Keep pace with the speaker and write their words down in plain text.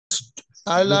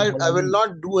I will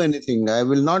not do anything. I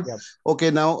will not. Yeah.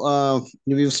 Okay, now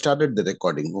we've started the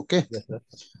recording. Okay. Yes, sir.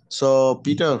 So,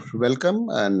 Peter, welcome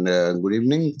and good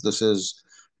evening. This is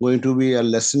going to be a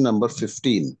lesson number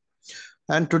 15.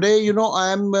 And today,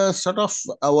 I am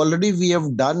already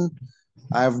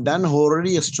I have done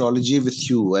horary astrology with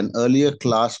you, an earlier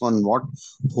class on what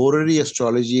horary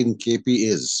astrology in KP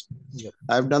is. Yep.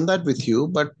 I've done that with you,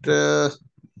 but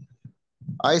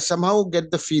I somehow get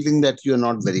the feeling that you're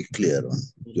not very clear on,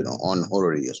 Mm-hmm. on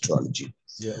horary astrology.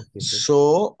 Yeah. Okay, sir.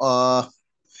 So,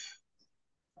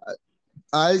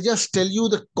 I'll just tell you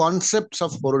the concepts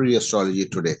of horary astrology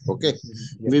today. Okay.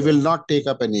 Mm-hmm. Yes, We sir. will not take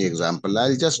up any example.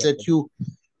 I'll just Yes, let sir. you,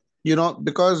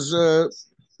 because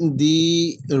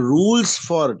the rules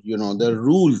for, the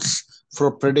rules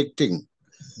for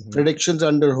Mm-hmm. predictions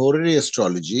under horary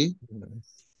astrology Mm-hmm.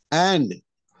 and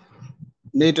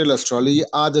natal astrology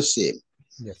are the same,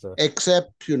 Yes, sir.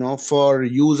 except, for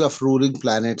use of ruling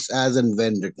planets as and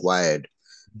when required.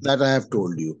 That I have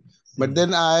told you. But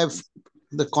Mm-hmm. then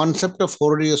the concept of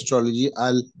horary astrology,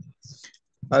 I'll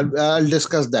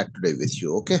discuss that today with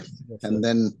you, okay? Yes, sir. And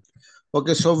then,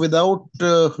 okay, so without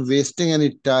wasting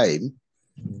any time,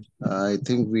 Mm-hmm. I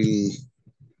think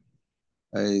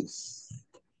I,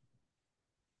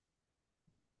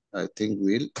 I think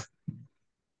we'll,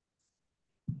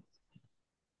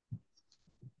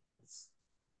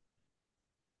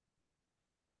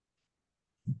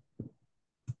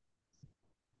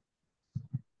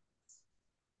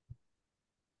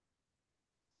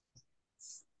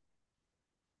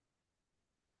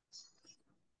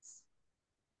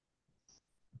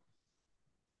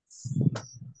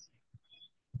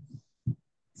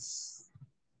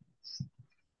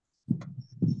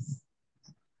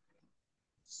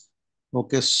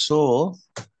 okay, so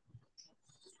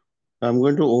I'm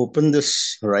going to open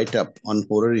this write up on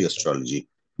horary Yes, sir. astrology.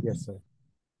 Yes, sir.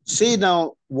 See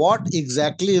now, what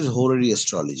exactly is horary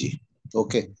astrology?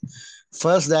 Okay, Mm-hmm.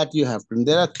 first that you have to,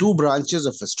 there are two branches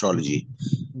of astrology.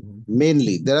 Mm-hmm.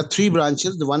 Mainly, there are three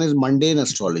branches. The one is mundane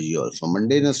astrology also.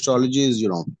 Mundane astrology is,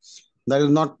 that is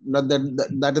not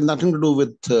that is nothing to do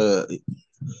with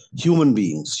human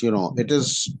beings. Yes, sir.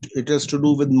 It is to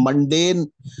do with Mm-hmm.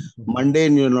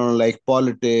 like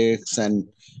politics and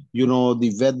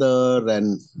the weather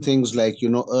and things like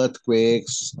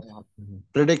earthquakes, Mm-hmm.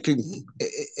 predicting,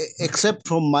 except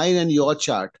from mine and your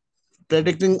chart,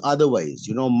 predicting otherwise,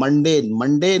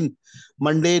 mundane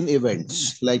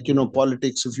events like Yes, sir.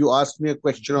 politics. If you ask me a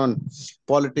question on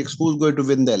politics, who's going to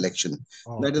win the election,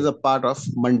 Oh, that is okay. a part of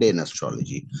mundane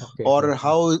astrology. Okay, sir. Or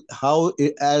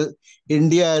as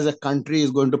India as a country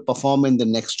is going to perform in the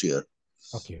next year,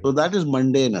 Okay. so that is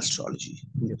mundane astrology,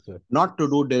 Yes, sir. not to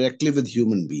do directly with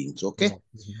human beings. Okay. Yeah.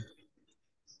 Mm-hmm.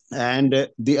 And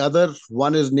the other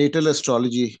one is natal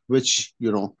astrology, which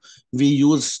we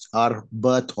use our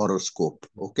birth horoscope.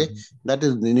 Okay. Mm-hmm. That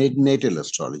is the natal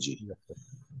astrology. Yes, sir.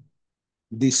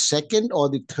 The second or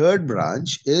the third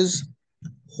branch is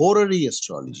horary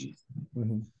astrology.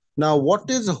 Mm-hmm. Now, what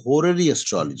is horary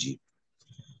astrology?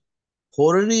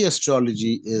 Horary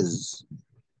astrology is,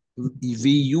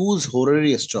 we use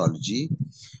horary astrology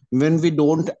when we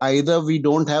don't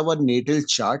have a natal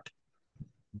chart.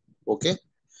 Okay.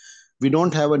 We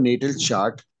don't have a natal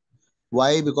chart.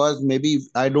 Why? Because maybe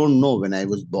I don't know when I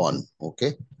was born.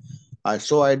 Okay.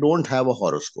 So I don't have a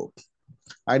horoscope.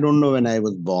 I don't know when I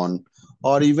was born.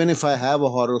 Or even if I have a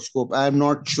horoscope, I am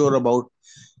not sure about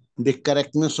the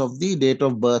correctness of the date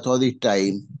of birth or the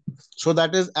time. So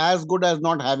that is as good as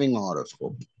not having a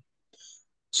horoscope.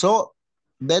 So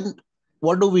then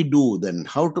what do we do then?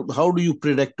 How do you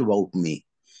predict about me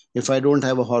if I don't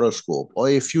have a horoscope? Or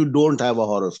if you don't have a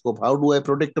horoscope, how do I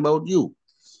predict about you?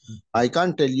 Mm-hmm. I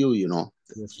can't tell you.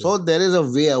 Yes, sir. So there is a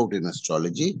way out in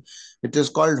astrology. It is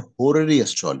called horary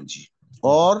astrology,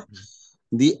 or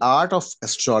Mm-hmm. the art of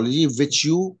astrology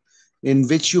in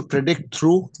which you predict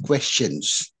through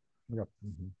questions. Yep.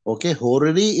 Mm-hmm. Okay,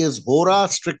 horary is, hora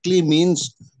strictly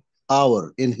means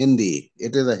hour in Hindi.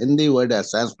 It is a Hindi word, a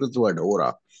Sanskrit word,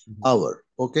 hora, Mm-hmm. hour.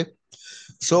 Okay,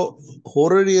 so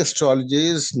horary astrology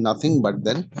is nothing but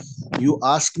then you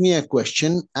ask me a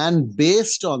question, and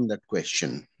based on that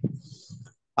question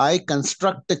I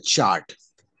construct a chart.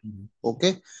 Mm-hmm.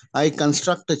 Okay, I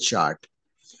construct a chart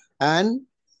and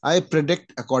I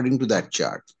predict according to that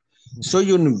chart. So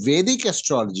in Vedic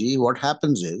astrology, what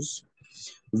happens is,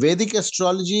 Vedic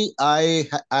astrology, I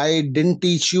didn't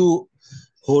teach you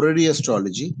horary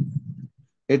astrology.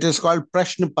 It is called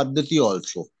Prashna Paddhati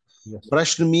also. Yes, sir.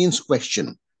 Prashna means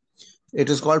question. It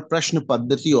is called Prashna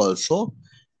Paddhati also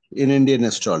in Indian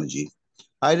astrology.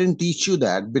 I didn't teach you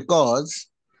that because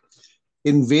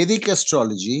in Vedic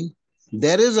astrology,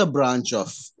 There is a branch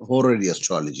of horary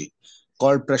astrology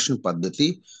called Prashna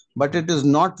Paddhati, but Mhm. it is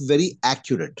not very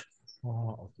accurate.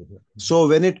 Okay. Yeah. So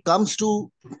when it comes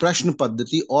to Prashna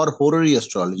Paddhati or horary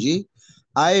astrology,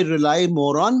 I rely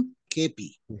more on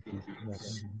KP. KP. Yep.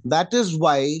 That is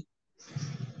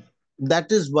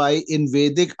why in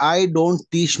Vedic I don't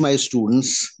teach my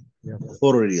students Yep.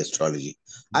 horary astrology.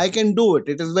 I Mhm. can do it.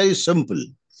 It is very simple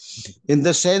Mhm. in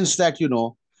the sense that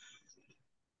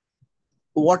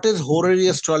what is horary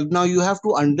astrology. Now you have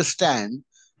to understand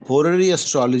horary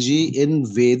astrology in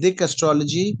Vedic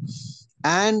astrology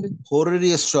and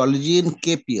horary astrology in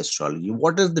KP astrology.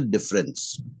 What is the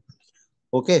difference?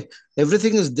 Okay,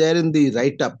 everything is there in the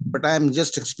write up, but I am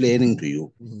just explaining to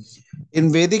you. Mhm.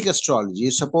 In Vedic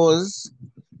astrology, suppose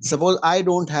I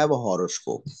don't have a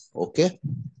horoscope. Okay,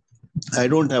 I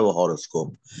don't have a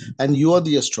horoscope, and you are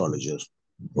the astrologer. Yes.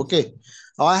 Okay,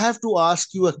 I have to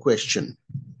ask you a question.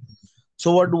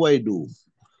 So what do I do?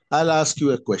 I'll ask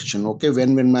you a question. Okay,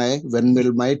 when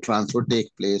will my transfer take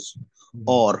place, Mhm.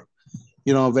 or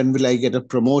when will I get a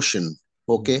promotion?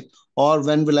 Mhm. Okay, or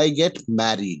when will I get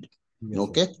married? Yes, sir.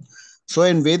 Okay, so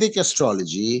in Vedic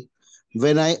astrology,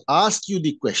 when I ask you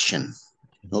the question,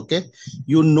 Mhm. okay,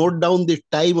 you note down the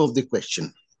time of the question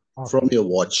from Okay. your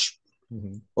watch.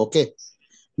 Mhm. Okay,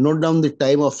 note down the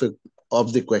time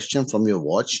of the question from your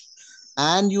watch,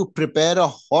 and you prepare a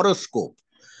horoscope.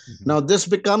 Mhm. Now this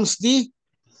becomes the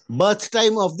birth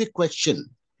time of the question.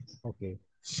 Okay.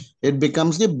 It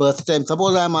becomes the birth time.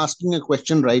 Suppose I'm asking a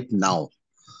question right now.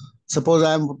 Suppose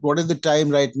I'm what is the time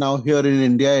right now here in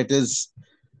India? It is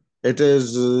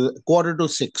quarter to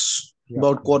six, Yep.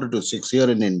 about quarter to six here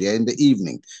in India in the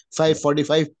evening, Yep.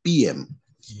 5:45 p.m.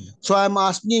 Mhm. So I'm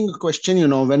asking a question,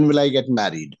 when will I get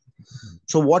married? Mhm.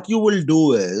 So what you will do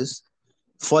is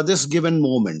for this given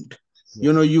moment,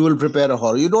 Yes, sir. you will prepare a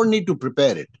horror. You don't need to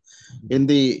prepare it. Mhm. In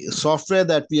the software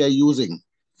that we are using,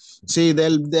 see,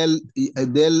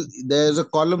 there's a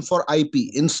column for IP,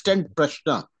 instant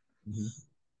prashna. Mhm.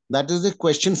 That is the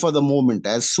question for the moment.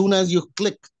 As soon as you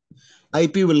click,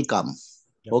 IP will come.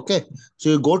 Yep. Okay. So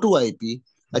you go to IP,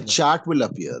 a Yep. chart will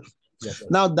appear. Yes, sir.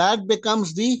 Now that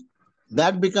becomes the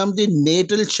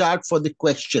natal chart for the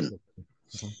question. Yep.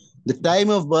 Mhm. The time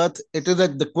of birth, it is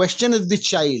that the question is the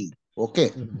child. Okay.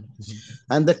 Mhm. Mhm.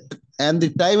 And the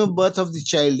time of birth of the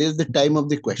child is the time of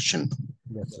the question.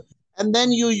 Yes, sir. And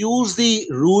then you use the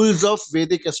rules of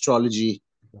Vedic astrology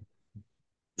Yep.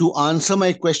 to answer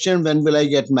my question, when will I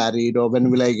get married, or when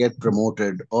will I get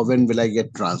promoted, or when will I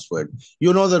get transferred.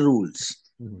 You know the rules.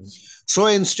 Mhm. So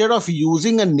instead of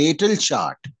using a natal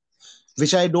chart,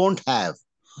 which I don't have,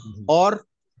 Mhm. or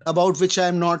about which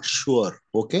I'm not sure,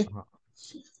 okay, Uh-huh.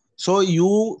 so you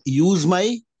use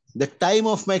the time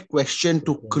of my question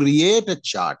Question. to create a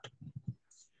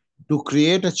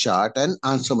chart and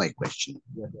answer my question.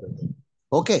 Yes, sir.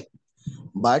 Okay,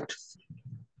 but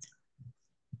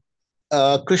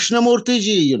Krishnamurti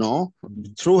ji,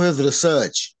 Mhm. through his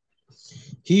research,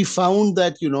 he found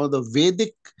that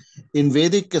the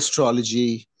Vedic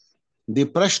astrology, the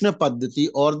Prashna Paddhati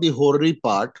or the Horary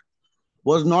part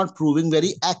was not proving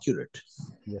very accurate.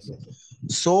 Yes, sir.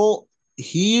 So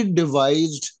he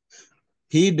devised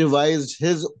he devised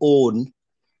his own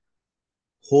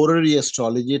horary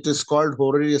astrology. It is called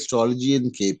horary astrology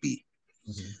in KP.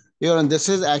 Mhm. And this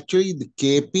is actually the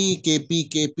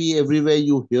KP everywhere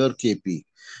you hear KP.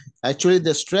 Actually,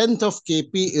 the strength of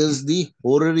KP is the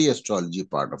horary astrology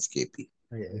part of KP.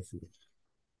 I see.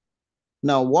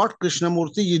 Now, what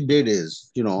Krishnamurti did is,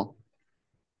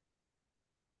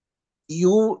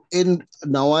 you in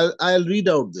now I'll read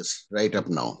out this right up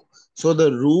now. So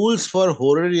the rules for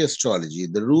horary astrology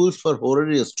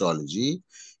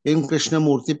in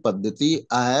Krishnamurti Paddhati,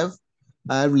 I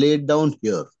have laid down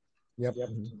here. Yep.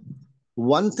 Mhm.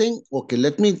 One thing, okay,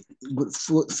 let me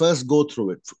first go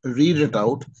through it, read it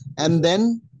out, Yes, and sir.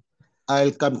 then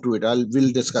I'll come to it. I'll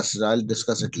discuss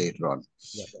it later on.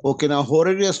 Yep. Okay, now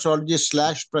horary astrology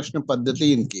slash Prashna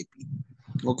Paddhati in KP.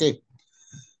 Okay.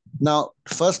 Now,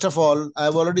 first of all,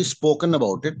 I've already spoken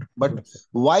about it, but Yes, sir.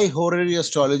 why horary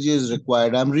astrology is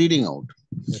required? I'm reading out.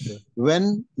 Yes, sir.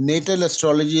 When natal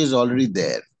astrology is already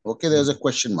there, okay, there's a Mhm.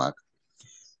 question mark.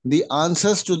 The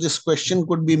answers to this question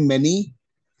could be many,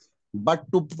 but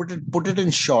to put it in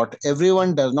short,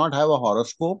 everyone does not have a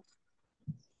horoscope,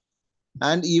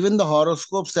 and even the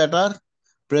horoscopes that are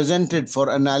presented for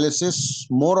analysis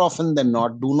more often than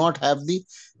not do not have the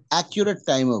accurate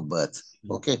time of birth.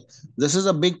 Yep. Okay, this is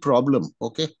a big problem.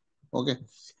 Okay, okay,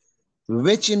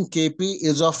 which in KP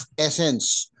is of essence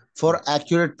for Yep.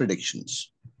 accurate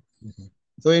predictions. Mhm.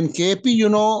 So in KP,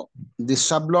 the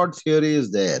sublot theory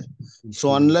is there. So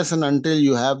Okay. unless and until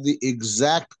you have the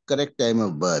exact correct time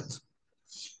of birth,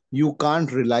 you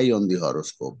can't rely on the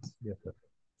horoscope. Yes, sir.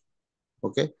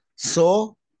 Okay.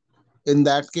 So in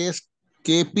that case,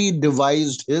 KP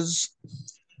devised his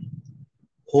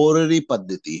Horary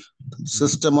Paddhati, Mhm.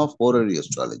 system of Horary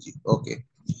astrology. Okay.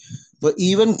 So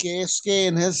even KSK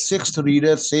in his sixth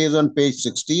reader says on page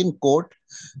 16, quote,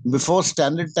 before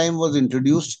standard time was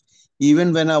introduced,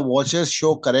 even when our watches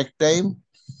show correct time,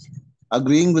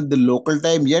 agreeing with the local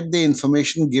time, yet the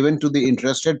information given to the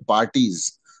interested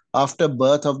parties after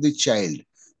birth of the child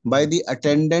by Mhm. the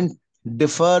attendant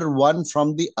differ one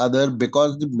from the other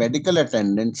because the medical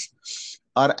attendants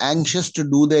are anxious to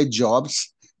do their jobs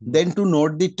Yep. than to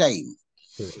note the time.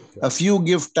 Correct. Yep. A few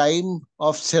give time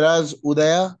of Siraj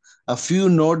Udaya, a few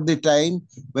note the time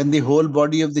when the whole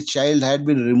body of the child had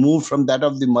been removed from that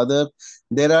of the mother.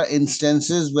 There are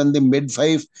instances when the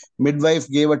midwife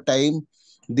gave a time,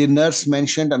 the nurse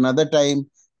mentioned another time,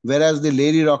 whereas the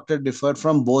lady doctor differed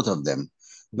from both of them.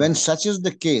 Yep. When such is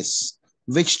the case,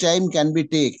 which time can be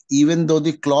taken, even though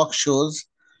the clock shows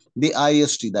the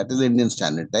IST, that is Indian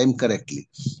Standard Time, correctly.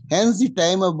 Hence, the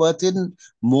time of birth in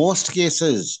most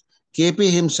cases, KP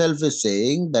himself is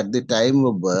saying that the time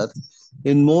of birth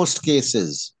in most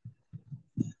cases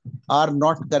are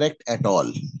not correct at all.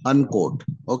 Yep. Unquote.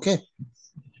 Okay.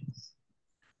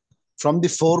 From the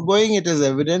foregoing, it is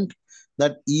evident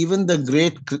that even the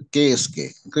great KSK,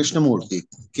 Yep. Krishnamurti,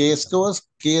 KSK was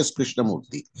KS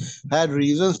Krishnamurti, had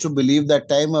reasons to believe that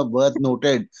time of birth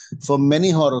noted for many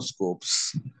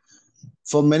horoscopes,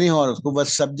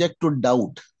 was subject to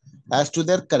doubt as to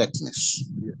their correctness.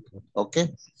 Yes, sir.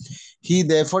 Okay. He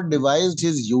therefore devised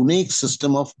his unique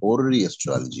system of horary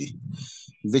astrology,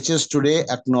 which is today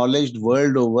acknowledged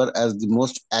world over as the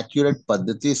most accurate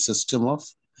Paddhati system of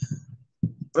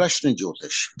Prashna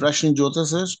Jyotish. Prashna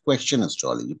Jyotish is question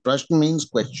astrology. Prashna means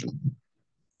question.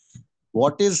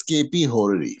 What is KP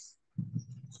Horary?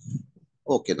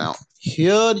 Okay, now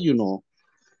here,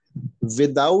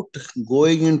 without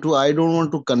going into, I don't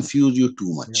want to confuse you too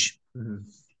Yep. much. Mhm.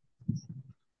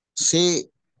 Say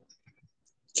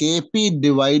KP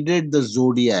divided the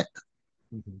zodiac.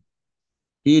 Mhm.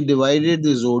 He divided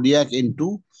the zodiac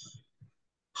into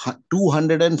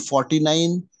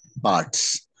 249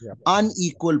 parts, Yep.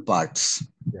 unequal parts.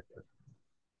 Yes, sir.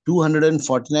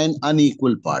 249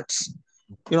 unequal parts.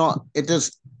 It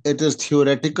is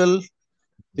theoretical.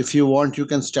 If you want, you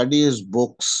can study his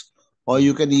books, or Mhm.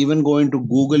 you can even go into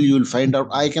Google. You'll find out.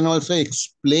 I can also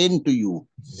explain to you.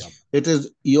 Yep. It is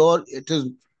your. It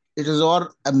is all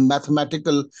a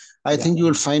mathematical. I Yeah. think you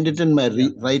will find it in my Yeah.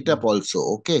 write up also.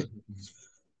 Okay. Mhm. Mhm.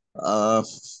 Uh,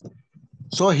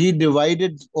 so he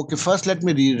divided. Okay, first let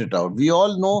me read it out. We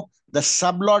all know the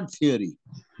sublot theory.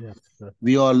 Yes, sir.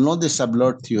 We all know the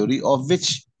sublot theory of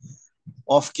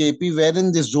KP,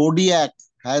 wherein the zodiac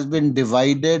has been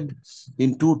divided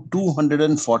into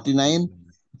 249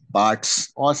 Mhm. parts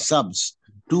or subs,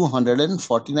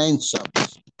 249 subs,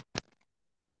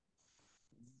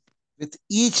 with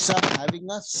each sub having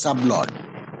a sublot.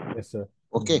 Yes, sir. Mhm.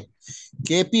 Okay,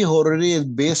 KP Horary is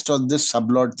based on this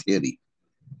sublot theory.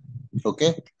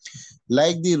 Okay,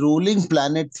 like the ruling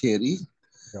planet theory,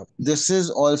 Yep. this is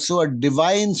also a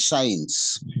divine science.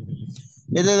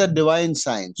 Mhm. It is a divine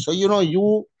science. So you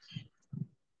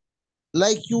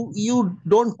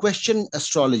don't question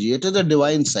astrology. It is a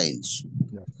divine science.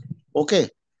 Yes. Okay,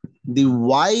 the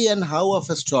why and how of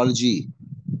astrology,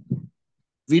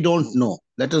 we don't know.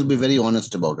 Let us be very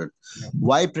honest about it. Yep.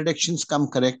 Why predictions come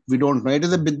correct, we don't know.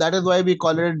 That is why we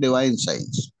call it a divine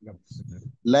science. Yep. Mhm.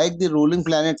 Like the ruling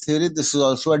planet theory, this is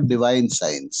also a divine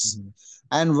science Mhm.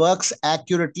 and works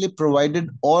accurately provided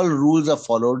all rules are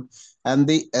followed and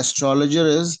the astrologer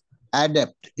is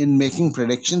adept in making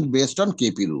predictions based on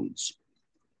KP rules.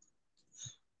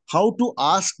 How to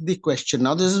ask the question?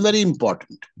 Now, this is very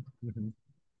important. Mhm.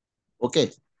 Okay,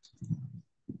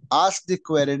 ask the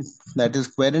querent, that is,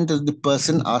 querent is the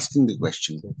person asking the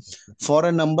question, Yes, sir. for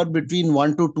a number between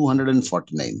 1 to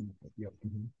 249. Yep.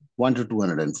 Mhm. 1 to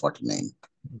 249.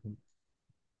 Mhm.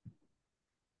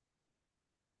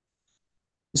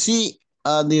 See,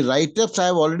 the write ups I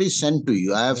have already sent to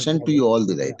you. I have Yep. sent to you all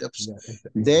the Yeah. write ups. Yeah.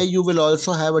 There you will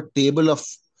also have a table of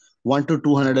 1 to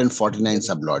 249 Yes,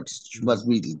 sir. sublots. Mhm. Must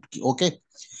be okay.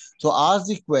 So ask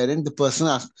the querent, the person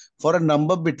asks for a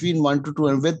number between 1 to 2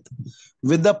 and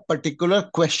with a particular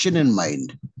question in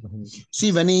mind. Mhm.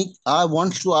 See, when he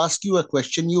wants to ask you a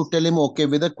question, you tell him, okay,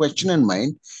 with a question in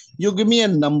mind, you give me a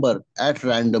number at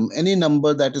random, any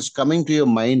number that is coming to your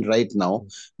mind right now, Mhm.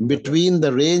 Yep. between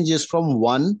the range is from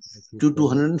 1 I keep to going.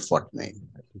 249.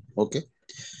 I keep. Okay.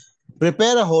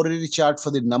 Prepare a Horary chart for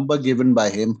the number given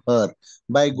by him, her,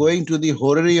 by going to the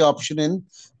Horary option in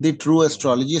the True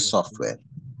Astrology software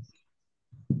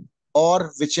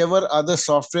or whichever other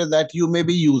software that you may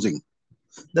be using.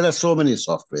 There are so many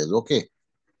softwares, okay?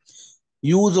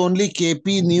 Use only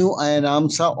KP New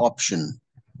Ayanamsa option,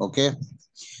 okay?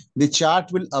 The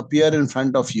chart will appear in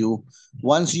front of you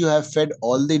once you have fed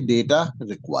all the data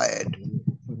required.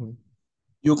 Mhm.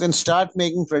 You can start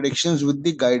making predictions with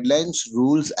the guidelines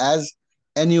rules as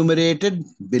enumerated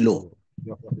below.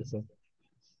 Below. Yep. Yes, sir.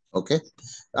 Okay.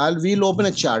 We'll open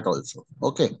a chart also.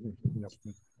 Okay. Yep.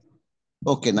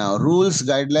 Okay. Now rules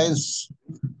guidelines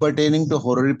pertaining to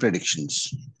horary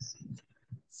predictions.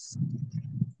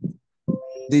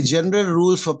 The general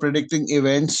rules for predicting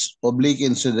events oblique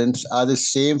incidents are the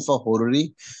same for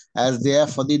horary as they are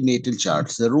for the natal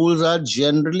charts. The rules are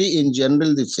generally in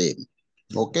general the same.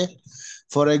 Okay.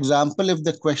 For example, if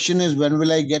the question is when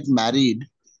will I get married?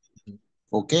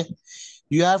 Okay,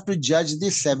 you have to judge the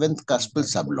seventh cuspal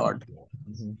sublord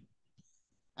Mhm.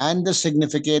 and the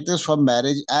significators for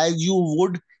marriage as you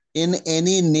would in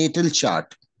any natal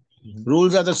chart. Mhm.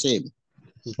 Rules are the same.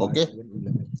 2, 5, Okay. 7,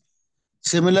 11.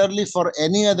 Similarly, for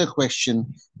any other question,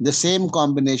 the same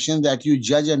combinations that you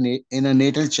judge in a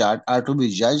natal chart are to be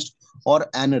judged or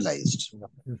analyzed.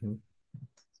 Yep. Mhm.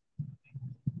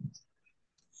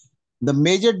 The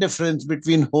major difference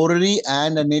between horary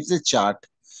and a natal chart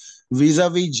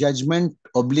vis-a-vis judgment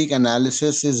oblique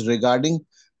analysis is regarding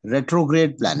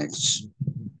retrograde planets.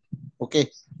 Mhm.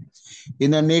 Okay.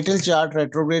 In a natal chart,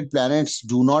 retrograde planets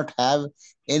do not have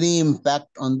any impact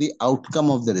on the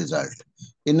outcome of the result.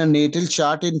 In a natal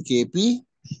chart in KP,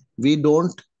 we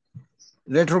don't,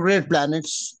 retrograde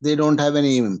planets, they don't have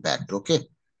any impact. Okay.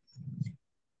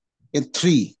 In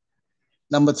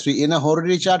number three, in a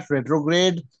horary chart,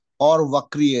 retrograde or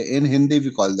Vakriya, in Hindi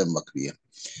we call them Vakriya.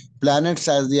 Planets,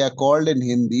 as they are called in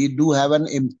Hindi, do have an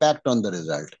impact on the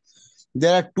result.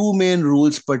 There are two main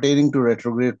rules pertaining to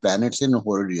retrograde planets in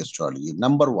horary astrology.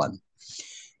 Number one,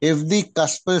 if the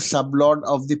cuspal sublord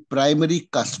of the primary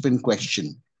cusp in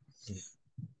question,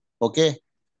 okay,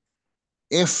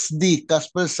 if the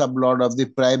cuspal sublord of the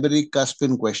primary cusp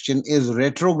in question is a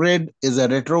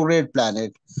retrograde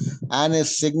planet and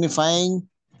is signifying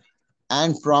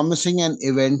and promising an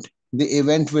event, the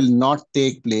event will not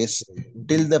take place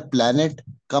till Mhm. the planet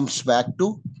comes back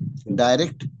to Yep.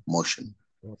 direct motion.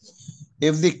 Yep.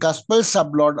 If the cuspal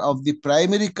sublord of the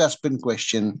primary cusp in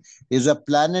question is a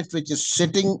planet which is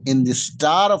sitting in the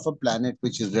star of a planet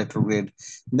which is retrograde,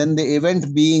 then the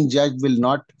event being judged will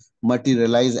not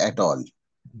materialize at all.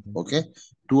 Mhm. Okay?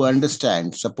 To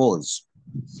understand, suppose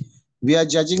we are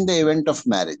judging the event of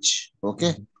marriage.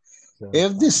 Okay? Mhm. Seventh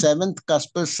If the house. seventh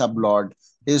cuspal sublord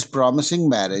is promising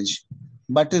marriage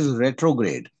but is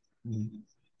retrograde, Mhm.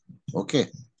 okay,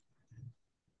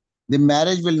 the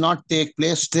marriage will not take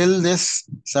place till this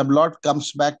sublord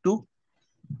comes back to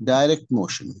direct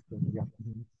motion. Yeah.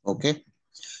 Mhm. Okay.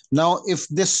 Now, if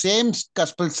this same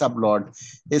cuspal sublord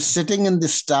is sitting in the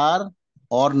star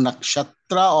or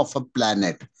nakshatra of a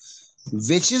planet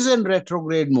which is in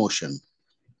retrograde motion,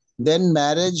 then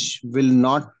marriage will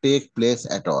not take place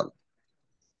at all.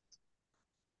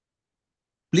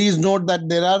 Please note that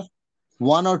there are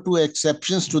one or two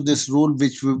exceptions to this rule,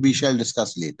 which we shall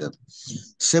discuss later.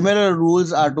 Similar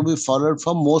rules are to be followed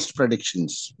for most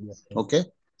predictions. Yes, sir. Okay.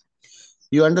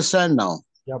 You understand now?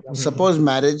 Yep. Suppose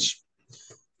marriage,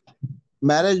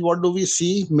 what do we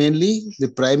see mainly? The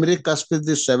primary cusp is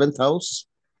the seventh house.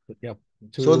 Yep.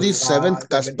 So 2, the 5, seventh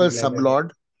 7, cuspal 11.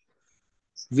 sublord,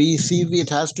 we see it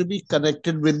has to be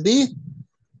connected with the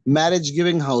marriage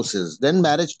giving houses. Then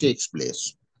marriage takes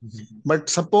place. Mhm. But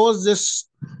suppose this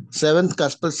seventh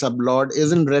cuspal sublord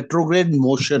is in retrograde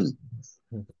motion,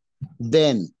 Mhm.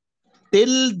 then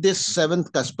till this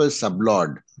seventh cuspal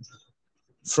sublord,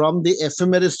 from the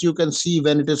ephemeris, you can see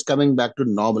when it is coming back to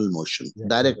normal motion, Yes, sir.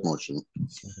 direct motion.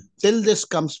 Mhm. Till this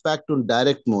comes back to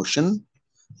direct motion,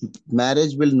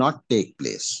 marriage will not take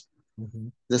place.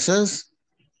 Mhm. This is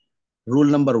rule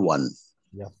number one.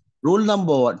 Yep. Rule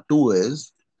number two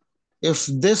is if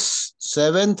this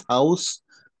seventh house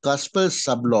cuspal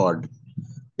sublord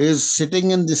is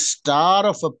sitting in the star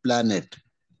of a planet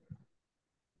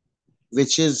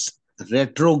which is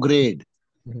retrograde,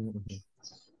 Mhm. Mhm.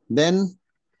 then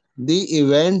the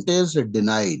event is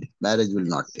denied. Marriage will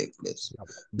not take place. Yep.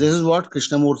 This Mhm. is what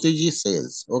Krishnamurti ji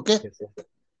says. Okay. Yes, sir.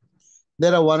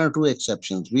 There are one or two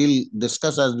exceptions. We'll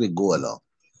discuss as we go along.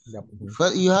 Yep. Mhm.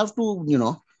 First, you have to,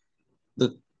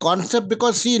 the concept,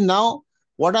 because see now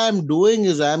what I'm doing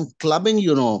is I'm clubbing,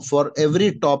 for every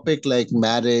topic like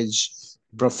marriage,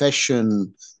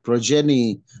 profession,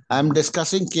 progeny, I'm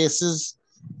discussing cases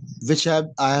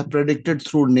I have predicted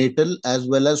through natal as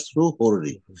well as through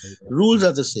horary. Very correct. Rules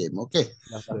are the same. Okay.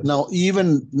 That's good. Now,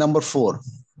 even number four,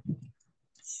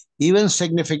 even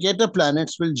significator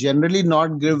planets will generally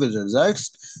not give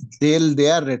results till they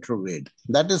are retrograde.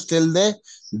 That is, till they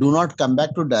do not come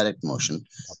back to direct motion.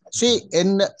 Mhm. See,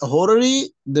 in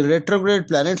horary, the retrograde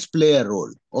planets play a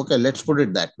role. Okay, let's put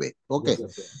it that way. Okay.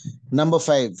 Yes, sir. Number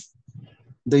five,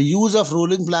 the use of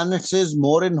ruling planets is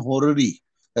more in horary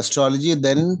astrology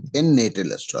than in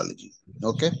natal astrology.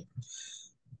 Okay.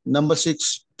 Number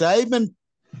six, time and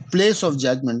place of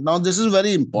judgment. Now, this is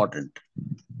very important.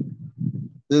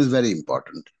 This is very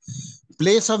important.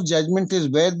 Place of judgment is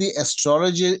where the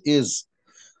astrologer is,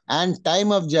 and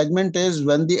time of judgment is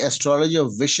when the astrologer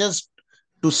wishes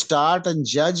to start and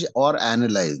judge or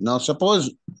analyze. Now, suppose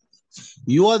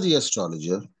you are the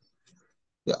astrologer,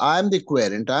 I am the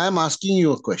querent, I am asking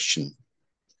you a question.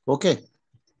 Okay.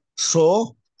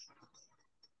 So,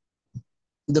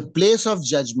 the place of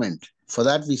judgment, for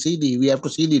that we have to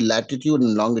see the latitude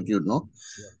and longitude, no?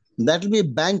 Yeah. That will be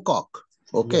Bangkok.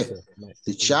 Yes, Okay. sir. Nice.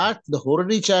 The Very good. chart, the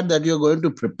horary chart that you're going to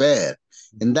prepare,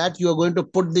 in that you are going to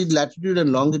put the latitude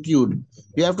and longitude.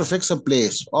 You have to fix a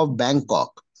place of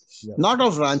Bangkok, Yeah. not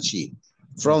of Ranchi,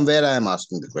 Mm. from where I am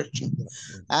asking the question. Yeah.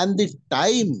 Mm. And the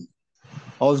time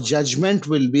of judgment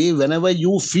will be whenever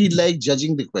you feel like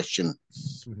judging the question.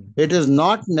 Mhm. It is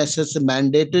not necessary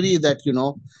mandatory that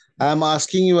I am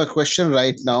asking you a question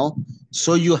right now,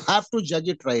 so you have to judge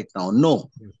it right now. No,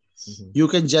 Mm. Mhm. you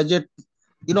can judge it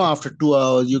after 2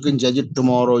 hours, you can judge it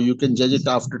tomorrow, you can judge it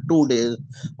after 2 days,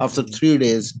 after Mhm. 3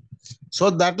 days. So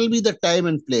that will be the time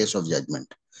and place of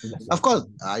judgment. Yes, sir. Of course,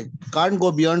 I can't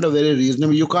go beyond a very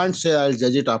reasonable. You can't say I'll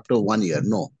judge it after 1 year.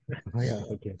 No, Yeah.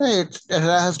 Okay. it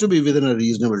has to be within a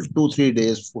reasonable 2 3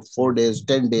 days, 4 days,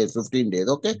 10 days, 15 days.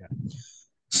 Okay. Yeah.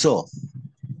 So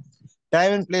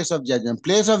time and place of judgment.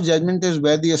 Place of judgment is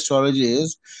where the astrologer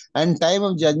is, and time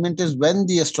of judgment is when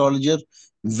the astrologer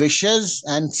wishes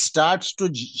and starts to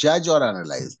judge or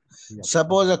analyze. Yep.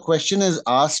 Suppose a question is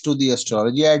asked to the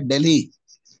astrologer at Delhi,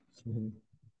 Mhm.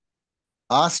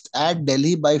 asked at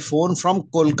Delhi by phone from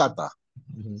Kolkata.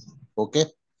 Mhm. Okay.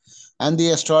 And the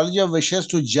astrologer wishes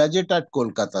to judge it at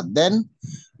Kolkata. Then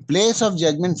place of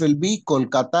judgment will be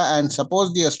Kolkata. And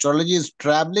suppose the astrologer is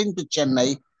traveling to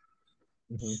Chennai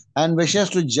Mhm. and wishes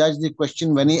to judge the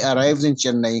question when he arrives in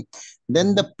Chennai, then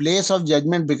Mhm. the place of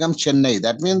judgment becomes Chennai.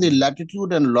 That means the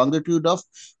latitude and longitude of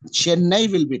Chennai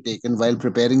will be taken while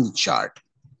preparing the chart.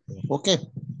 Yeah. Okay.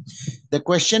 The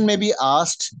question may be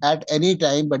asked at any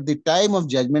time, but the time of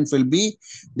judgment will be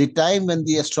the time when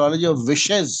the astrologer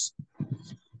wishes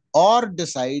or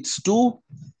decides to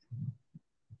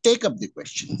take up the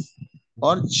question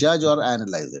or Mhm. judge or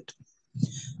analyze it.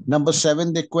 Number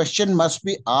seven, the question must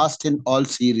be asked in all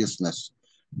seriousness,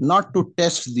 not to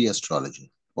test the astrologer.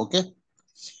 Okay.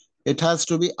 It has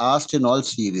to be asked in all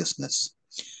seriousness.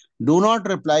 Do not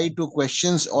reply to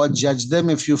questions or judge them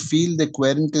if you feel the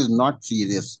querent is not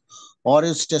serious or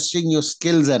is testing your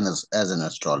skills as an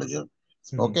astrologer.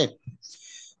 Mhm. Okay.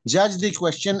 Judge the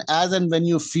question as and when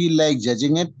you feel like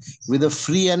judging it with a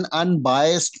free and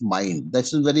unbiased mind.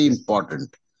 This is very Yes, sir.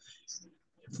 important.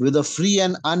 With a free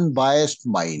and unbiased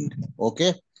mind.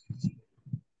 Okay.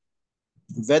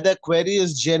 Whether query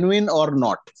is genuine or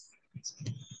not.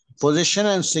 Position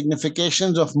and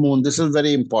significations of moon. This is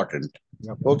very important.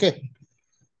 Yep. Okay.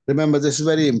 Remember, this is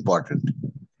very important.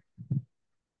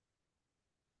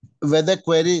 Whether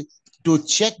query, to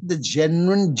check the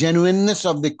genuineness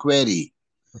of the query,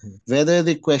 Mhm. whether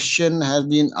the question has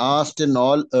been asked in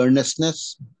all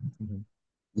earnestness, Mhm.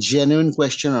 genuine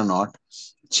question or not.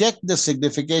 Check the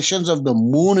significations of the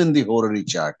moon in the horary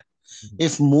chart. Mhm.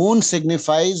 If moon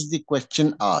signifies the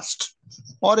question asked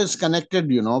or is connected,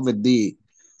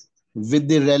 with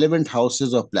the relevant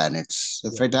houses or planets,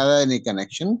 if Yep. it has any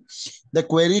connection, the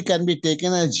query can be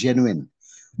taken as genuine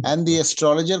and the Okay.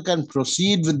 astrologer can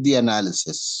proceed with the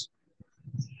analysis.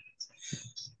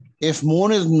 If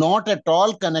moon is not at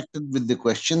all connected with the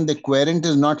question, the querent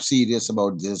is not serious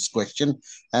about this question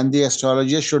and the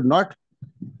astrologer should not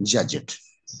judge it.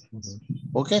 Mhm.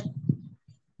 Okay.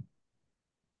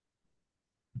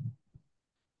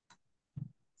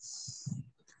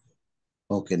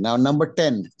 Okay. Now, number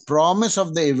 10, promise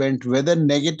of the event, whether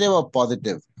negative or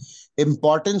positive.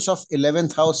 Importance of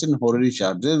 11th house in horary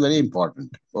chart. This is very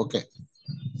important. Okay.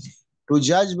 To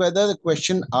judge whether the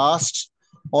question asked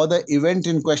or the event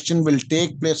in question will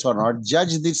take place or not,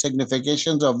 judge the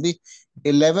significations of the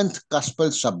 11th cuspal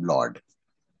sublord,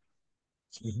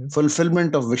 Mhm.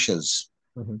 fulfillment of wishes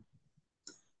Mhm.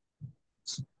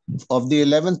 of the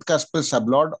 11th cuspal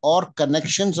sublord or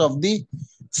connections of the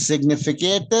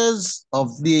Significators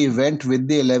of the event with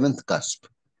the 11th cusp.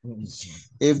 Mm-hmm.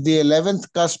 If the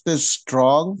 11th cusp is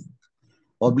strong,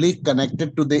 oblique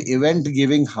connected to the event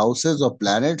giving houses or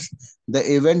planets,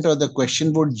 the event or the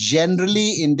question would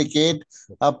generally indicate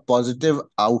Yes, a positive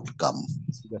outcome.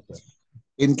 yes, sir.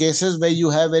 In cases where you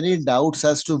have any doubts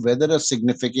as to whether a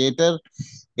significator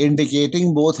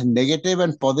indicating both negative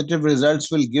and positive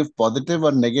results will give positive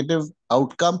or negative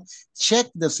outcome, check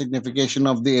the signification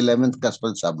of the 11th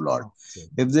cuspal sublord. Okay.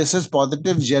 If this is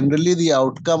positive, generally the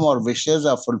outcome or wishes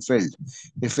are fulfilled.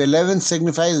 If 11th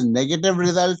signifies negative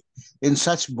result, in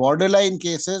such borderline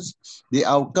cases, the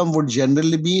outcome would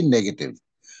generally be negative.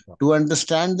 Yeah. To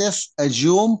understand this,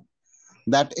 assume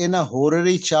that in a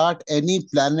horary chart, any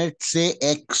planet, say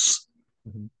X,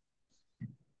 Mm-hmm.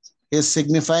 is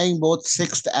signifying both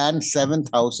sixth and seventh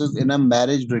houses in a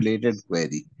marriage related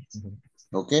query.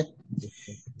 Mm-hmm. Okay. Yes,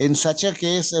 sir. In such a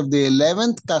case, if the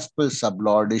 11th cuspal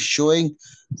sublord is showing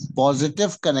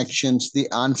positive connections, the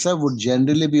answer would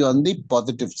generally be on the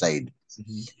positive side.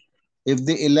 Mm-hmm. If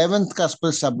the 11th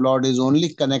cuspal sublord is only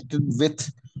connected with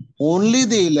only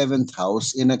the 11th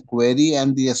house in a query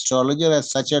and the astrologer has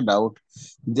such a doubt,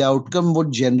 the outcome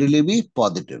would generally be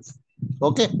positive.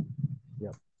 Okay.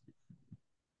 Yeah.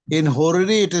 In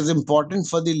horary, it is important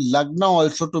for the lagna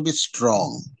also to be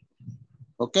strong.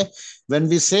 Okay. When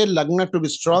we say lagna to be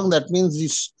strong, that means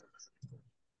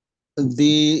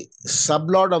the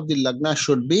sublord of the lagna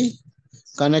should be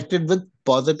connected with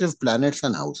positive planets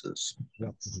and houses. Yeah.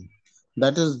 Mm-hmm.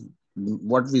 That is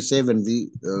what we say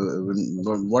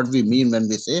what we mean when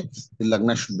we say the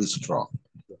lagna should be strong.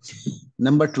 Yeah.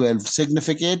 Number 12,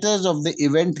 significators of the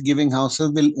event giving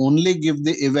houses will only give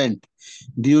the event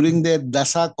during their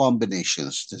dasa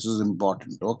combinations. This is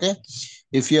important. Okay.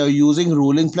 If you are using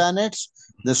ruling planets,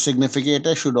 the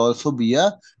significator should also be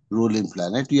a ruling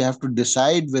planet. You have to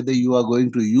decide whether you are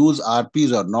going to use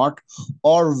RPs or not,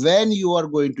 or when you are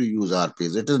going to use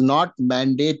RPs. It is not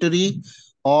mandatory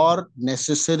or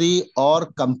necessary or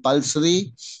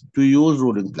compulsory to use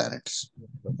ruling planets. Yes,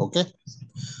 sir. Okay.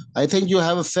 I think you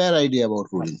have a fair idea about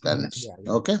Yeah. ruling Mm-hmm. planets. Yeah.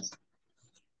 Yeah. Okay.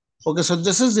 Okay. So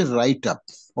this is the write up.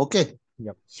 Okay.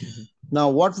 Yep. Mm-hmm. Now,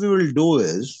 what we will do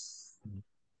is Mm-hmm.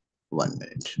 1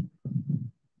 minute,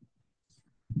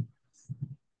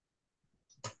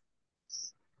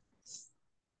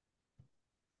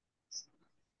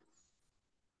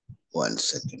 1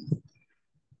 second.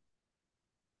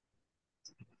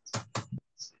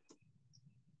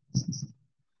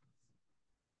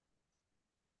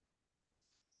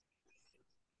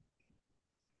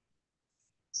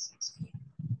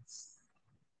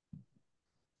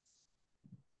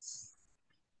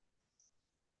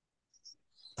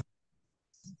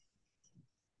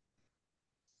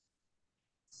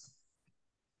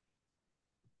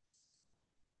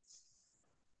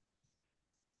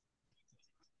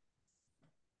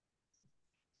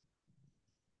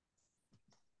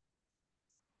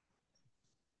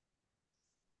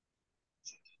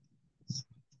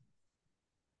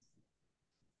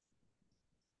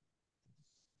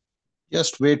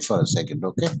 Just wait for a second.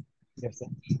 Okay. Yes, sir.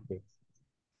 Okay.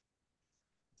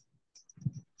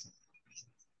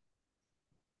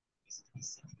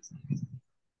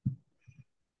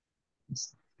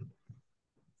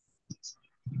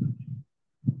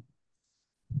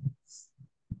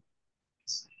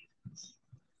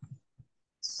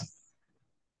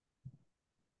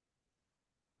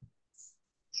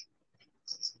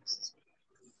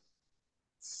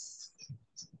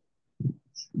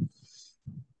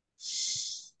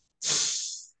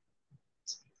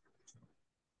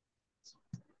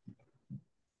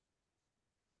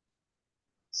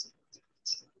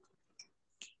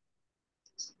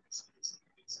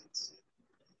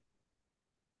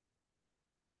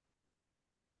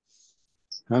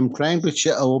 I'm trying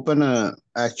to open a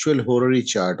actual horary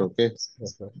chart. Okay.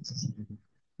 Yes, sir.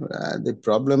 Mm-hmm. The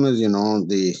problem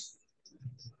is,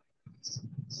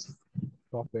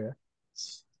 Software.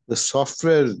 the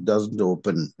software doesn't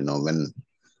open, when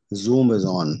Zoom is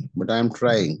on, but I'm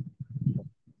trying.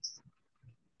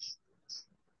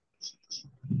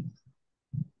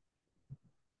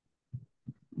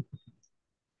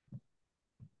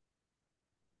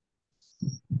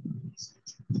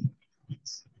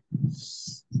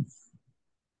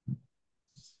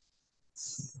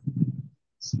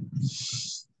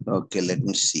 Okay, let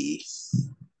me see.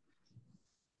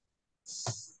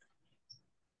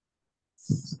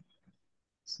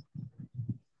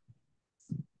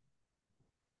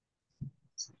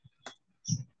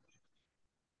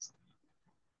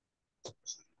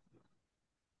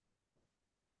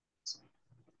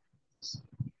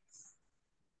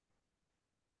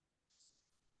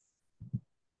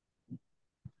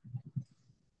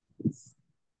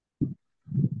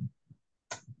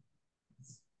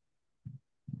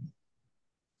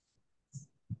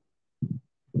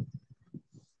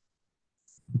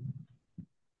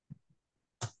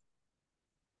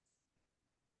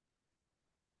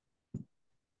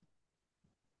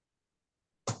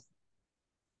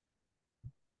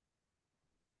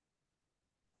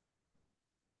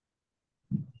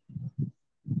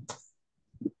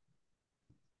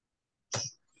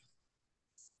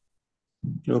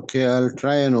 Okay, I'll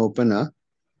try and open a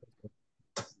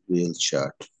real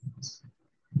chart.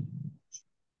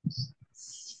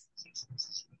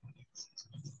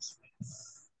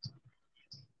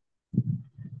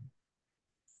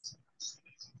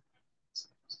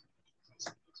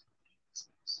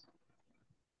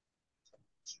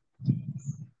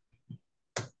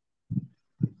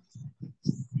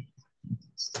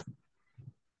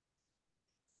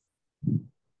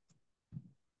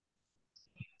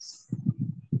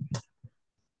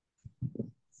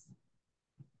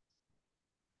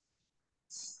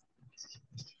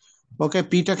 Okay,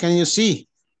 Peter, can you see?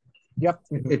 Yep.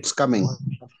 It's coming.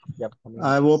 Yep. Coming.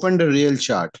 I've opened a real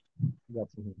chart. Yep.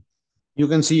 You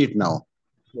can see it now.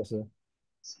 Yes, sir.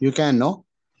 You can, no?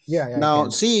 Yeah, I Now,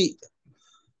 can. see,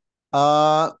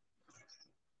 uh,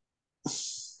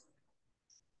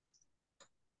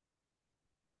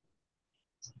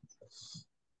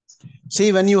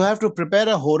 when you have to prepare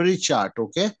a Horary chart,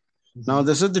 okay? Now,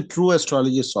 this is the true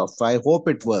astrology software. I hope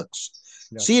it works.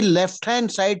 Yep. See,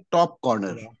 left-hand side top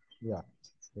corner. Yeah. Yeah.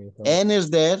 Okay, so, N is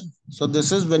there. So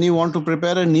this is when you want to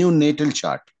prepare a new natal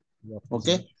chart. yep.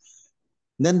 Okay.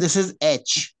 Then this is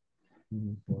H.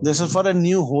 So, This is for a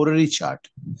new horary chart.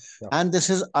 yep. And this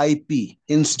is IP.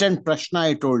 Instant Prashna,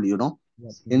 I told you, no?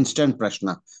 Yep. Instant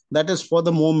Prashna. That is for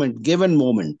the moment, given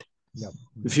moment. Yep.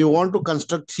 If you want to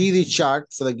construct 3D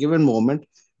chart for the given moment,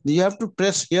 you have to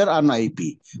press here on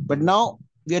IP. But now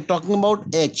we are talking about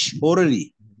H,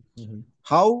 horary.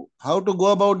 How to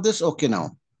go about this? Okay,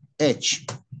 now H.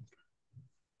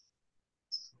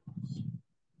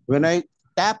 When I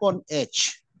tap on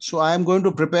H, so I am going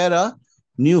to prepare a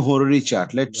new horary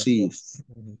chart. Let's see if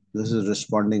this is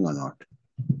responding or not.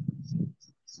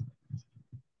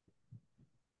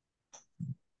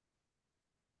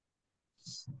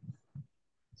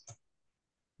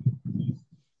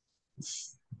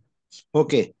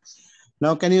 Okay.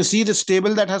 Now, can you see this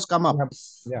table that has come up? Yep.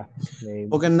 Yeah.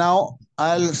 Name. Okay. Now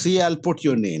I'll put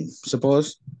your name.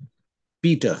 Suppose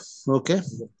Peter. Okay.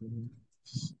 Yep.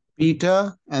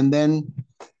 Peter, and then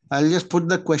I'll just put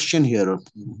the question here,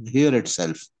 here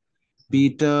itself.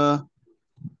 Peter,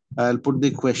 I'll put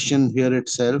the question here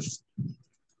itself.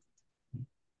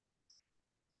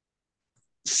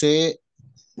 Say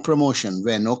promotion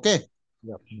when, okay?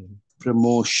 Yep.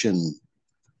 Promotion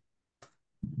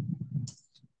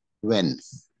when.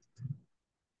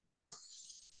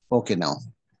 Okay, now.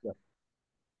 Yep.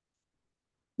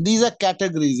 These are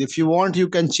categories. If you want, you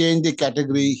can change the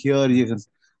category here. You can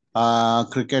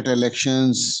cricket,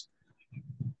 elections,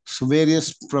 so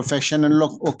various profession, and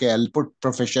look. Okay, I'll put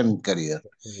profession, career.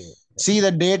 See,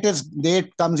 the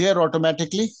date comes here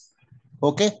automatically.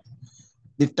 Okay,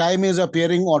 the time is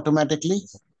appearing automatically.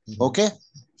 Okay.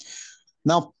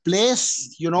 Now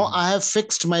place, I have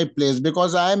fixed my place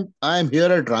because I'm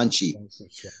here at Ranchi.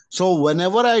 So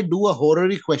whenever I do a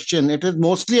horary question, it is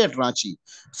mostly at Ranchi.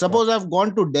 Suppose I've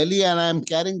gone to Delhi and I'm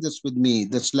carrying this with me,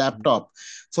 this laptop.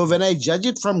 So when I judge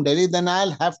it from Delhi, then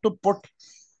I'll have to put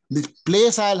the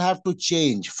place. I'll have to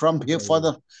change from here.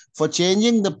 For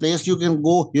changing the place, you can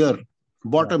go here,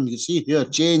 bottom. You see here,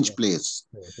 change place.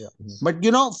 But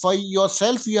for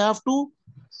yourself, you have to,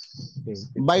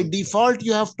 by default,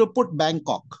 you have to put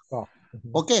Bangkok.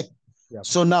 Okay.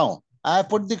 So now I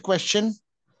put the question,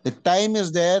 the time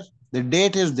is there, the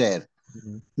date is there.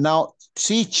 Now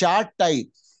see chart type,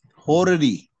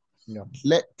 horary.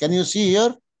 Can you see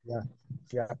here?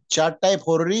 Chart type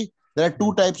horary. There are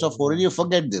two types of horary. You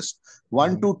forget this.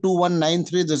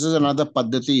 122193. This is another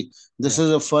Paddhati. This is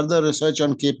a further research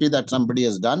on KP that somebody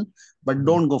has done, but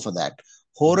don't go for that.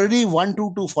 Horary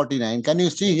 12249. Can you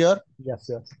see here? Yes,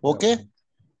 sir. Okay.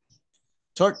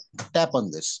 So tap on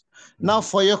this. Now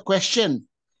for your question,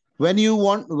 when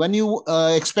you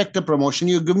expect a promotion,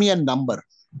 you give me a number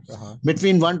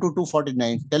between 1 to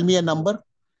 249. Tell me a number.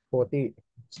 40.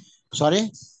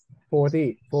 Sorry?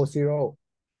 40. 40.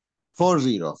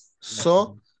 40.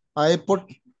 So I put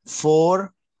 40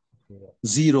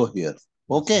 here.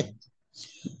 Okay.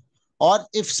 Or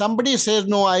if somebody says,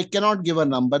 no, I cannot give a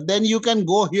number, then you can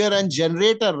go here and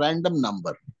generate a random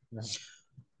number.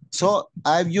 So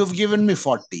you've given me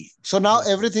 40. So now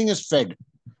everything is fed.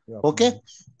 Okay.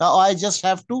 Now I just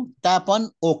have to tap on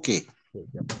OK.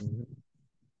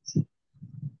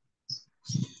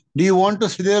 Do you want to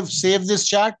save this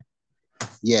chart?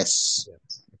 Yes.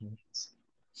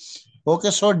 Okay.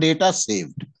 So data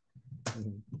saved.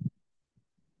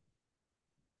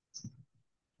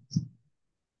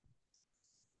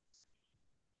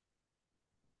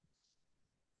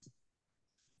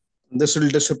 This will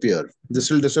disappear. This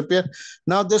will disappear.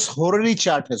 Now this horary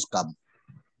chart has come.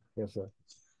 Yes, sir.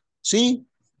 See?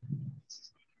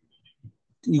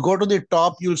 You go to the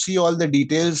top, you'll see all the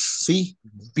details. See,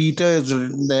 Peter is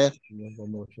written there.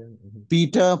 Promotion.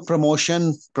 Peter,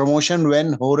 promotion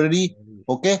when, Horary.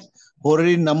 Okay.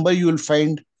 Horary number you will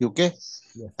find. Okay.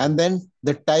 Yes, And then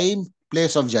the time,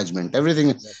 place of judgment, everything.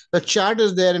 Yep. The chart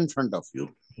is there in front of you.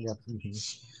 Yep.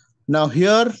 Now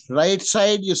here, right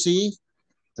side, you see,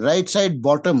 right side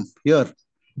bottom here.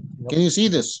 Yep. Can you see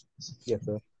this? Yes,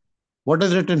 sir. What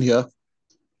is written here?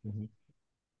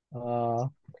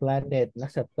 Planet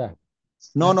Nasata.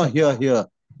 No, here.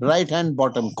 Right hand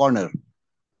bottom corner.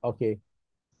 Okay.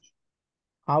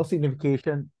 How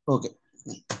signification? Okay.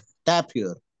 Tap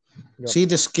here. Yep. See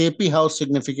this KP house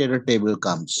significator table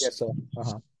comes. Yes, sir.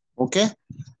 Okay.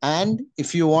 And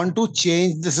if you want to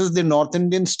change, this is the North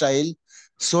Indian style.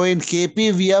 So in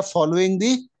KP, we are following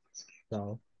the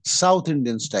South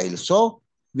Indian style. So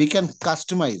we can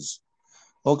customize.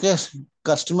 Okay.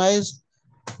 Customize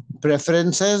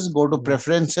preferences. Go to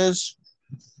preferences.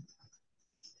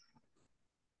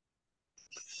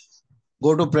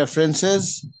 Go to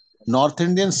preferences. North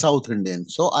Indian, South Indian.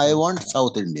 So I want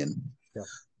South Indian. Yep.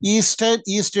 Eastern,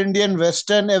 East Indian,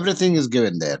 Western, everything is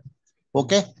given there.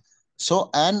 Okay. So,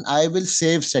 and I will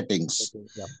save settings.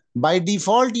 Yep. By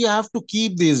default, you have to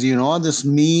keep these, this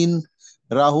mean,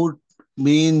 Rahu,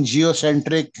 mean,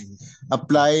 geocentric,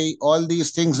 apply all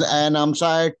these things. And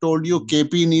Amsa, I told you,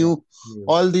 KP new,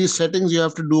 all these settings you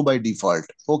have to do by default.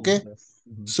 Okay.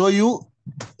 So you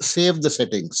save the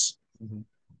settings.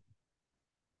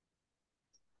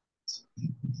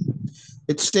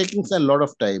 It's taking a lot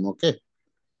of time. Okay.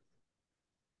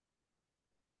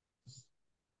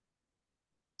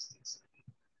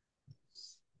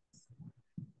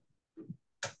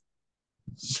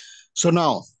 So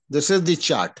now this is the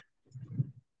chart.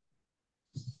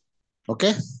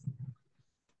 Okay.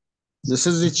 This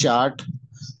is the chart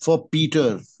for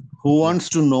Peter, who wants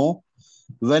to know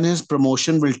when his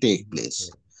promotion will take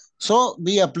place. So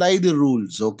we apply the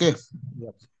rules. Okay.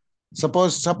 Yep.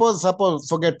 Suppose,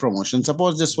 forget promotion.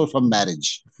 Suppose this was for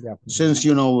marriage. Yep. Since,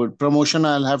 promotion,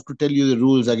 I'll have to tell you the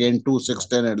rules again, 2, 6,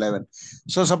 10, 11.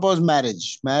 So suppose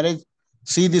marriage,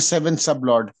 see the seventh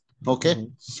sublord. Okay.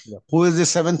 Yep. Who is the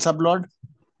seventh sublord?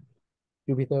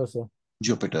 Jupiter, sir.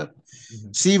 Jupiter.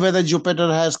 See whether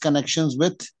Jupiter has connections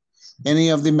with any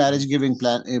of the marriage giving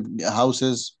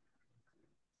houses.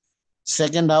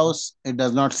 Second house, it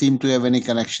does not seem to have any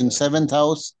connection. Seventh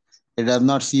house, it does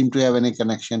not seem to have any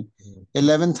connection.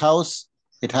 11th house,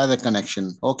 it has a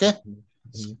connection. Okay.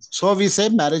 So we say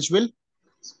marriage will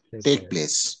take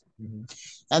place.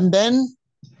 And then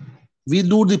we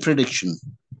do the prediction.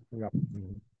 Yep.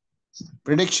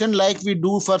 Prediction like we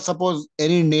do for suppose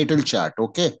any natal chart.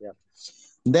 Okay. Yep.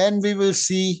 Then we will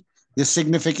see the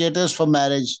significators for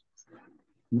marriage.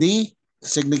 The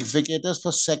significators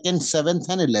for second, 7th,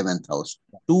 and 11th house.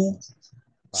 2,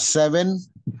 7,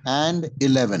 and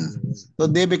 11. So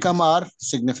they become our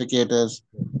significators.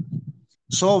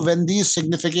 So when these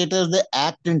significators, they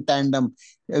act in tandem,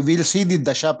 we'll see the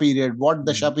Dasha period. What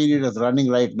Dasha period is running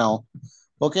right now?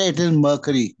 Okay, it is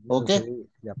Mercury. Okay.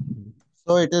 Yep.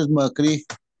 So it is Mercury.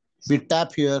 We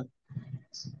tap here.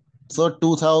 So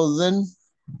 2000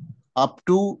 up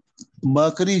to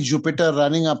Mercury, Jupiter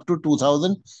running up to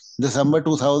 2000, December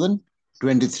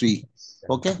 2023.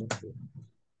 Okay.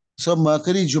 So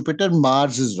Mercury, Jupiter,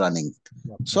 Mars is running.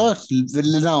 So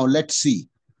now let's see.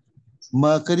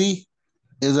 Mercury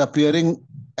is appearing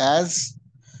as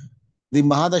the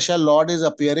Mahadasha Lord is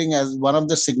appearing as one of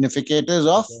the significators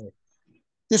of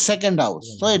the second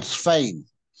house. So it's fine.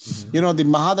 The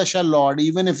Mahadasha Lord,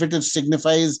 even if it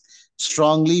signifies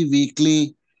strongly,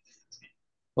 weakly,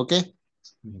 okay,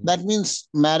 that means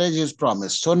marriage is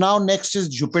promised. So now next is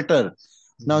Jupiter.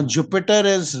 Now Jupiter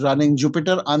is running.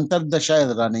 Jupiter Antardasha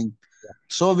is running.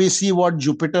 So we see what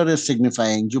Jupiter is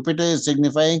signifying. Jupiter is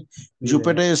signifying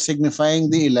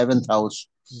the 11th house.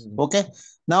 Okay.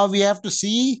 Now we have to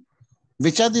see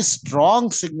which are the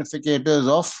strong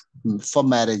significators for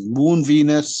marriage. Moon,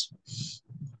 Venus,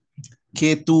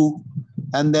 Ketu,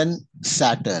 and then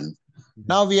Saturn.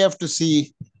 Now we have to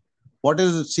see what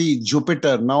is it? See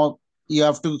Jupiter. Now you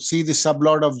have to see the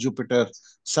sublord of Jupiter.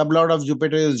 Sublord of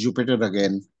Jupiter is Jupiter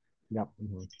again. Yep.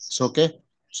 So okay.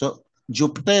 So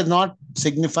Jupiter is not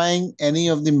signifying any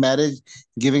of the marriage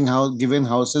given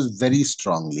houses very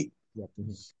strongly. Yep.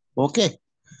 Okay.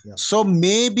 Yep. So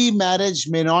maybe marriage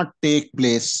may not take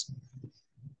place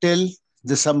till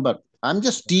December. I'm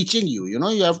just teaching you,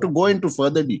 you have to go into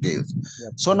further details.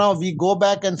 Yep. So now we go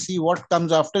back and see what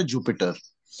comes after Jupiter.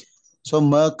 So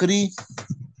Mercury,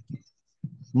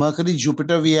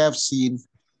 Jupiter, we have seen.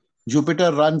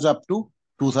 Jupiter runs up to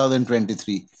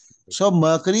 2023. So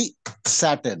Mercury,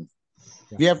 Saturn.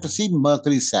 Yeah. We have to see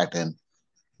Mercury Saturn.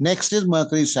 Next is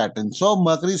Mercury Saturn. So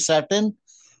Mercury Saturn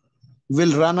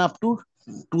will run up to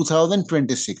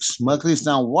 2026. Mercury is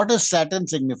now. What is Saturn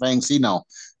signifying? See now,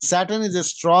 Saturn is a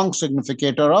strong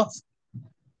significator of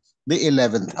the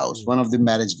 11th house, one of the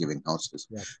marriage giving houses.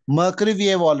 Yeah. Mercury we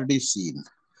have already seen.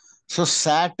 So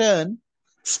Saturn,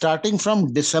 starting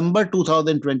from December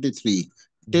 2023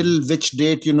 till which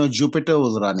date Jupiter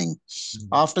was running.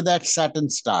 After that, Saturn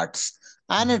starts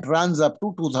and it runs up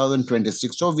to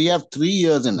 2026. So we have 3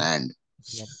 years in hand.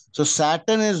 Yep. So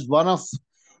Saturn is one of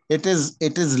it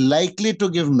is likely to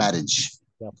give marriage.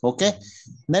 Yep. Okay.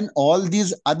 Then all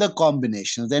these other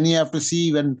combinations. Then you have to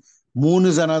see when Moon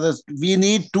is another. We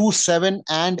need 2, 7,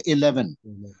 and 11.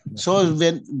 So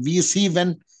when we see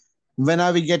when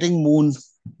are we getting Moon?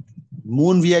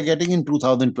 Moon we are getting in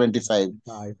 2025.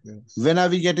 When are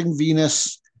we getting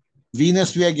Venus?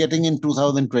 Venus we are getting in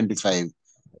 2025.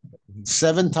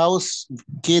 7th house,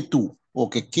 Ketu.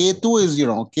 Okay, Ketu is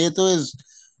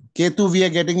Ketu we are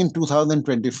getting in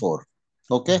 2024.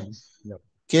 Okay.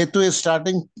 Ketu is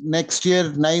starting next year,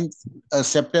 9th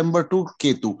September to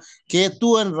Ketu.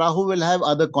 Ketu and Rahu will have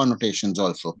other connotations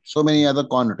also. So many other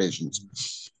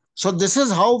connotations. So this is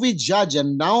how we judge.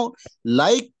 And now,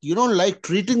 like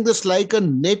treating this like a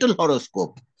natal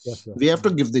horoscope, we have to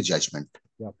give the judgment.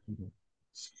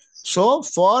 So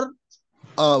for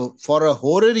a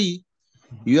horary,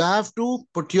 you have to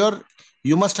put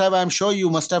I'm sure you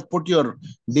must have put your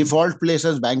default place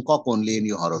as Bangkok only in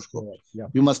your horoscope.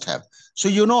 You must have. So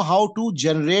you know how to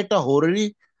generate a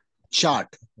horary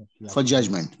chart for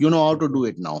judgment. You know how to do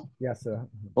it now. Yes, sir.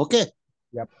 Okay.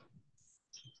 Yep.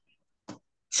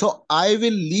 So I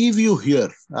will leave you here.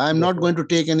 I'm not going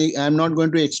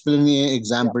to explain any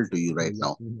example to you right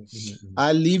now.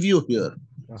 I'll leave you here.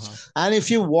 And if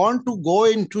you want to go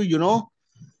into,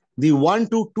 the 1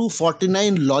 to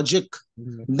 249 logic,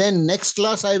 then next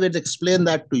class I will explain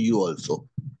that to you also.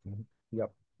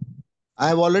 Yep.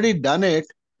 I've already done it,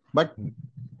 but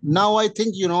now I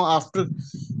think, after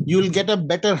you'll get a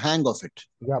better hang of it.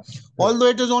 Yep. Although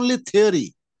it is only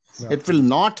theory. Yep. It will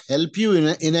not help you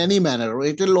in any manner.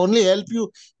 It will only help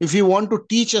you if you want to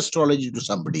teach astrology to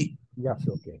somebody. Yes,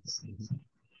 okay.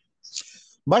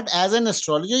 But as an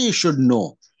astrologer, you should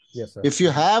know. Yes, sir. If you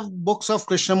have books of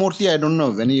Krishnamurti, I don't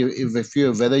know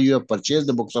whether you have purchased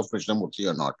the books of Krishnamurti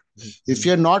or not. If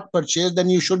you're not purchased, then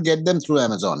you should get them through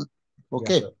Amazon.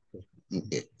 Okay. Yes,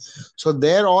 okay. So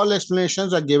there all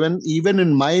explanations are given. Even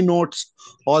in my notes,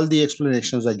 all the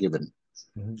explanations are given.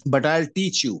 But I'll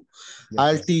teach you. Yes,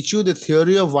 I'll teach you the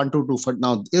theory of 1 to 2.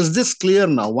 Now, is this clear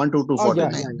now? 1 to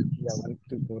 249. Yeah, 1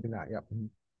 to 249. Yeah.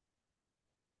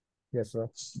 Yes, sir.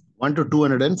 1 to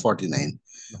 249.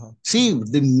 See,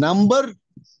 the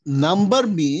number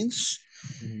means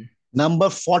number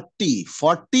 40.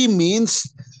 40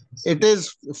 means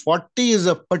 40 is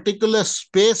a particular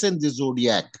space in the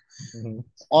zodiac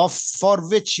for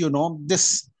which,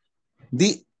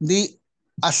 the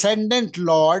ascendant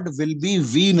lord will be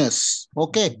Venus.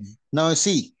 Okay. Now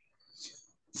see,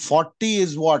 40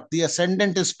 is what? The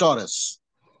ascendant is Taurus.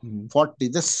 40.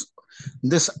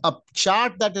 This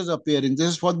chart that is appearing, this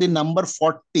is for the number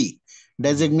 40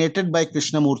 designated by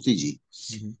Krishnamurti ji.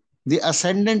 The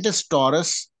ascendant is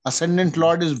Taurus. Ascendant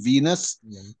lord is Venus.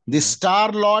 The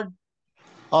star lord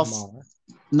of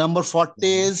number 40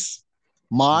 is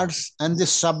Mars. And the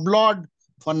sublord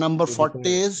for number 40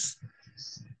 is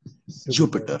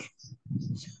Jupiter.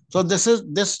 So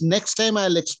this next time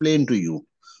I'll explain to you,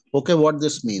 okay, what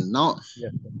this means. Now,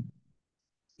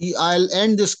 I'll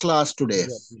end this class today,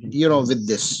 with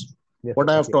this, what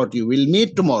I have taught you. We'll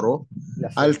meet tomorrow.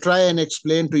 I'll try and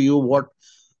explain to you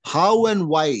how and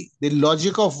why the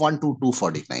logic of 1 to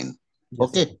 249.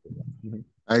 Okay.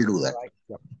 I'll do that.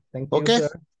 Thank you, okay.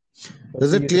 Sir.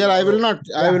 Is it clear? I will not,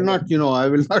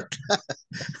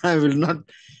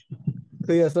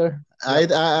 Clear, sir.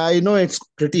 I know it's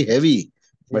pretty heavy,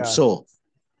 but so.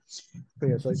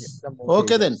 Clear, sir.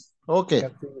 Okay then. Okay. See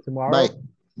you tomorrow. Bye.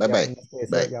 Bye-bye. Yes,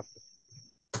 Bye. Yep.